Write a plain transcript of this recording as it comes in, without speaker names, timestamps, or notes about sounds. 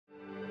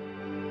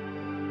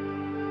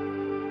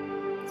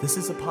This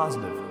is a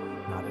positive,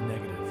 not a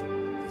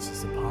negative. This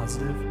is a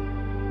positive,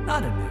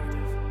 not a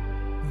negative.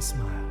 Now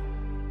smile.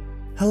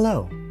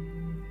 Hello.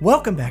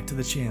 Welcome back to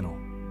the channel.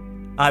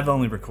 I've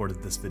only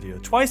recorded this video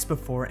twice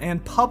before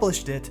and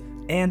published it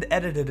and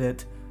edited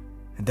it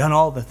and done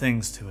all the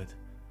things to it.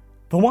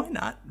 But why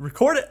not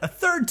record it a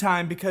third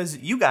time, because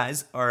you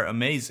guys are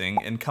amazing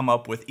and come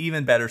up with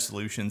even better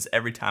solutions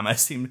every time I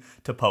seem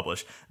to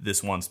publish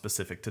this one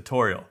specific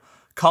tutorial.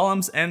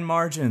 Columns and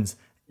margins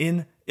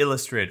in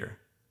Illustrator.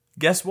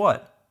 Guess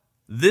what?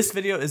 This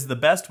video is the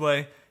best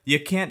way. You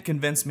can't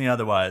convince me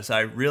otherwise.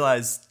 I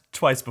realized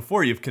twice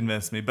before you've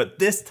convinced me, but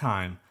this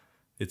time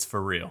it's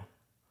for real.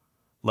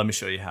 Let me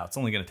show you how. It's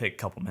only going to take a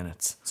couple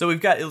minutes. So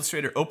we've got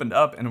Illustrator opened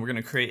up and we're going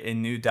to create a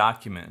new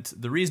document.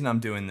 The reason I'm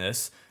doing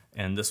this,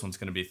 and this one's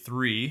going to be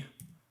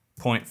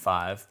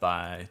 3.5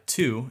 by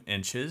 2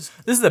 inches.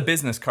 This is a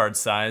business card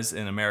size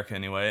in America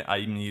anyway.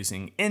 I'm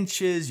using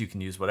inches. You can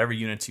use whatever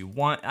units you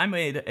want. I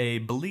made a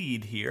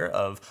bleed here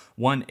of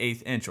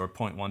 1/8 inch or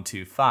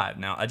 0.125.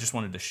 Now I just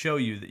wanted to show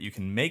you that you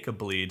can make a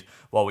bleed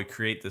while we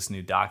create this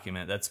new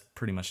document. That's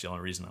pretty much the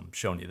only reason I'm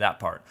showing you that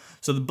part.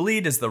 So the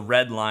bleed is the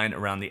red line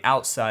around the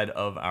outside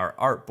of our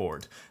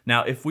artboard.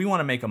 Now if we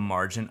want to make a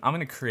margin, I'm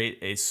going to create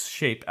a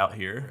shape out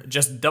here.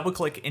 Just double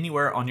click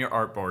anywhere on your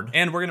artboard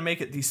and we're going to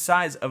make it the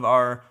size of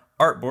our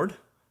artboard,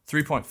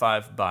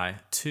 3.5 by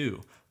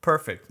 2.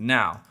 Perfect.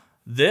 Now,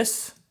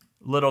 this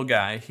little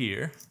guy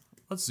here,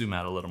 let's zoom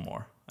out a little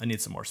more. I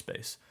need some more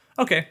space.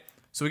 Okay,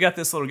 so we got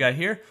this little guy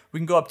here. We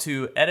can go up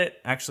to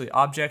Edit, actually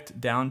Object,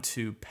 down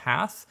to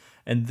Path,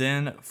 and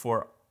then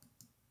for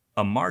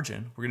a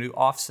margin, we're gonna do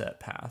Offset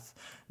Path.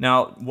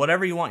 Now,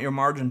 whatever you want your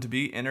margin to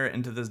be, enter it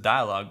into this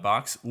dialog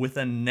box with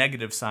a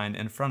negative sign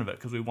in front of it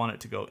because we want it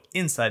to go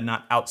inside,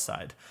 not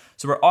outside.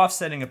 So we're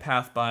offsetting a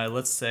path by,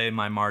 let's say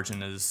my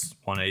margin is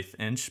 1/8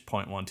 inch,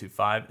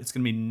 0.125. It's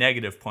gonna be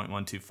negative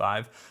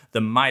 0.125.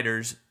 The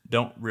miters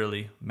don't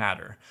really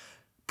matter.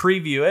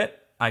 Preview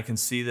it. I can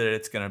see that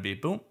it's gonna be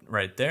boom,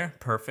 right there,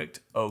 perfect,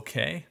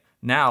 okay.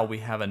 Now we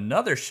have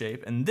another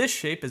shape, and this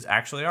shape is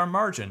actually our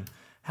margin.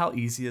 How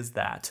easy is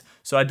that?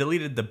 So I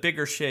deleted the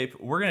bigger shape.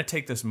 We're gonna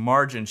take this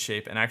margin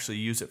shape and actually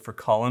use it for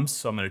columns.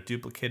 So I'm gonna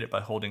duplicate it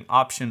by holding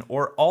Option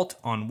or Alt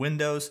on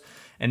Windows.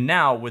 And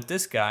now with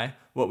this guy,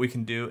 what we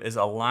can do is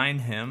align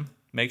him,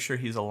 make sure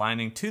he's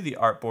aligning to the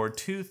artboard,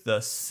 to the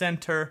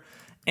center.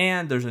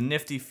 And there's a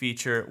nifty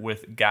feature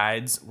with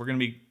guides. We're gonna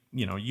be,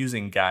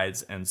 using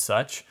guides and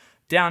such.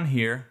 Down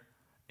here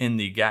in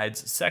the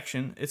guides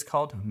section, it's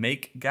called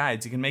Make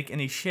Guides. You can make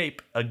any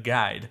shape a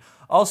guide.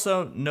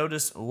 Also,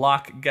 notice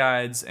lock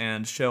guides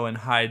and show and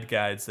hide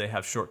guides. They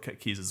have shortcut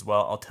keys as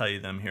well. I'll tell you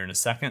them here in a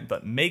second,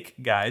 but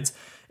Make Guides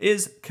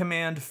is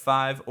Command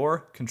 5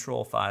 or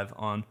Control 5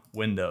 on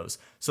Windows.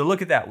 So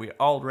look at that. We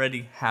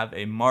already have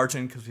a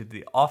margin because we have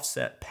the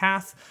offset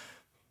path.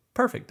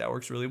 Perfect, that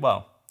works really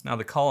well. Now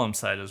the column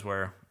side is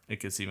where it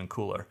gets even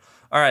cooler.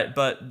 All right,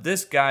 but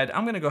this guide,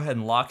 I'm gonna go ahead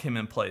and lock him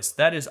in place.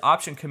 That is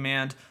Option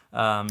Command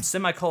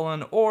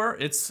semicolon, or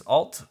it's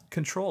Alt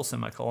Control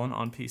semicolon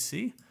on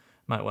PC.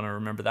 Might want to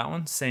remember that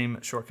one. Same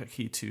shortcut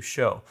key to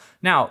show.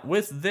 Now,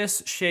 with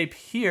this shape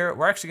here,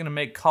 we're actually going to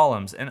make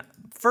columns. And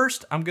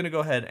first, I'm going to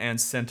go ahead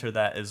and center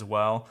that as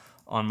well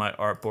on my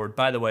artboard.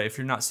 By the way, if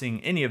you're not seeing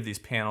any of these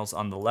panels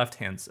on the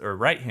left-hand or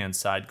right-hand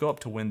side, go up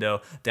to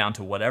Window, down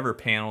to whatever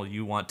panel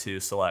you want to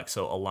select.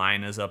 So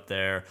Align is up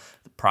there,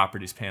 the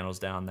Properties panel's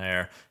down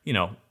there.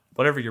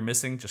 Whatever you're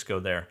missing, just go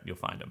there. You'll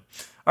find them.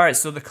 All right,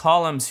 so the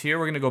columns here,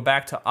 we're going to go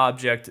back to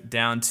Object,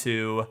 down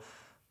to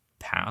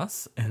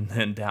Path, and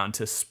then down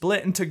to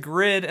Split into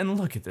Grid. And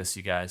look at this,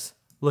 you guys.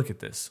 Look at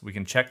this. We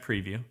can check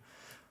Preview.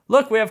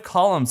 Look, we have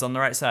columns on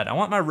the right side. I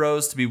want my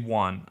rows to be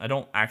 1. I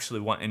don't actually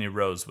want any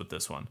rows with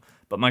this one.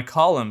 But my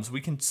columns, we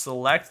can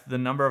select the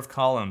number of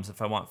columns.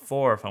 If I want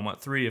 4, if I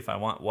want 3, if I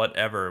want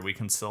whatever, we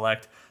can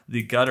select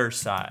the gutter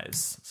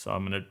size. So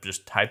I'm gonna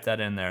just type that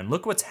in there. And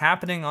look what's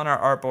happening on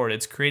our artboard.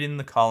 It's creating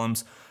the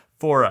columns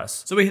for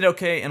us. So we hit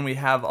OK and we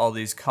have all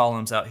these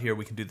columns out here.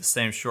 We can do the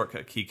same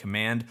shortcut key,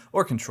 Command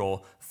or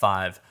Control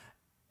 5,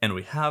 and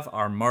we have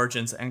our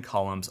margins and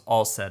columns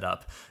all set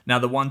up. Now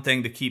the one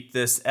thing to keep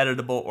this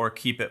editable or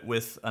keep it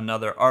with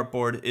another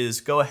artboard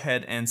is go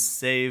ahead and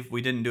save.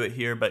 We didn't do it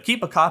here, but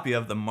keep a copy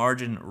of the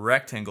margin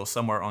rectangle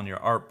somewhere on your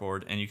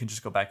artboard and you can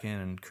just go back in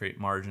and create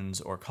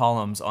margins or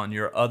columns on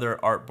your other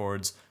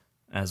artboards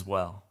as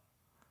well.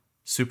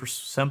 Super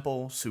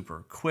simple,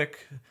 super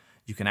quick.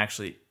 You can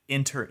actually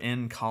enter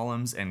in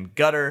columns and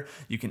gutter.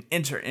 You can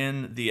enter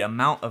in the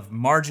amount of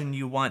margin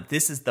you want.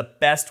 This is the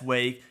best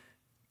way.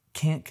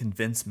 Can't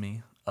convince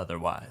me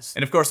otherwise.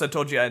 And of course, I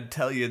told you I'd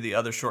tell you the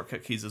other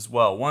shortcut keys as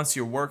well. Once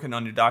you're working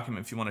on your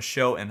document, if you want to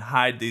show and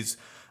hide these,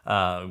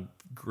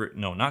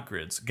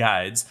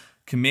 guides,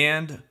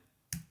 Command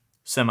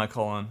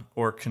semicolon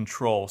or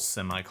Control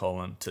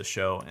semicolon to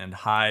show and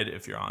hide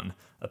if you're on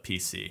a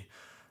PC.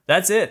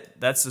 That's it.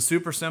 That's a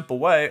super simple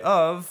way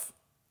of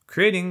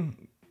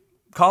creating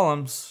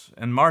columns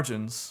and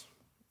margins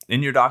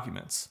in your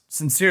documents.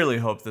 Sincerely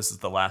hope this is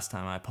the last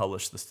time I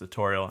publish this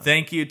tutorial.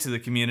 Thank you to the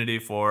community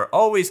for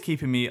always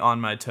keeping me on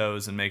my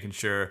toes and making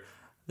sure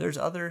there's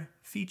other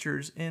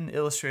features in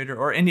Illustrator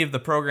or any of the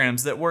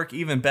programs that work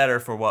even better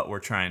for what we're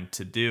trying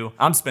to do.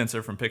 I'm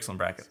Spencer from Pixel and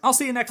Bracket. I'll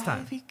see you next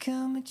time.